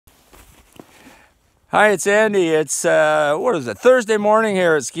Hi, it's Andy. It's, what is it, Thursday morning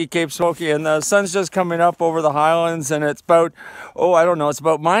here at Ski Cape Smokey, and the sun's just coming up over the highlands, and it's about, I don't know, it's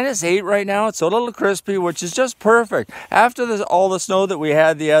about -8 right now. It's a little crispy, which is just perfect. After all the snow that we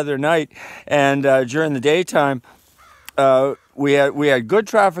had the other night and during the daytime, we had good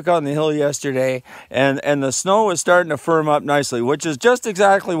traffic on the hill yesterday, and the snow is starting to firm up nicely, which is just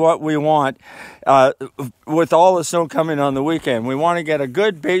exactly what we want with all the snow coming on the weekend. We want to get a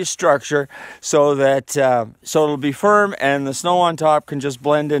good base structure so that so it'll be firm and the snow on top can just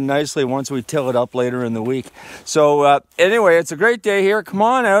blend in nicely once we till it up later in the week. So anyway, it's a great day here. Come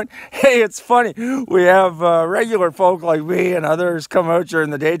on out. Hey, it's funny. We have regular folk like me and others come out during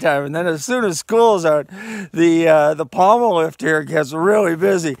the daytime, and then as soon as school's out, the pommel lift here gets really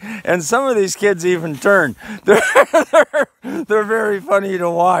busy, and some of these kids even turn. They're very funny to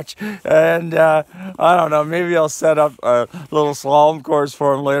watch, and I don't know, maybe I'll set up a little slalom course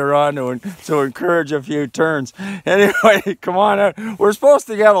for them later on to encourage a few turns. Anyway, come on out. We're supposed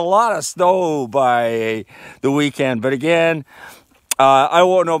to get a lot of snow by the weekend, but again, I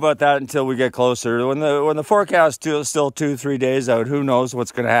won't know about that until we get closer. When the forecast is still 2-3 days out, who knows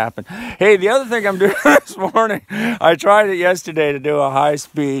what's going to happen. Hey, the other thing I'm doing this morning, I tried it yesterday to do a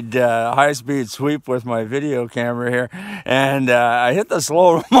high-speed sweep with my video camera here, and I hit the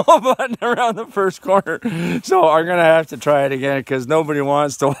slow-mo button around the first corner. So I'm going to have to try it again because nobody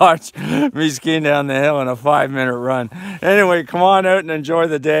wants to watch me skiing down the hill in a 5-minute run. Anyway, come on out and enjoy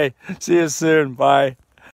the day. See you soon. Bye.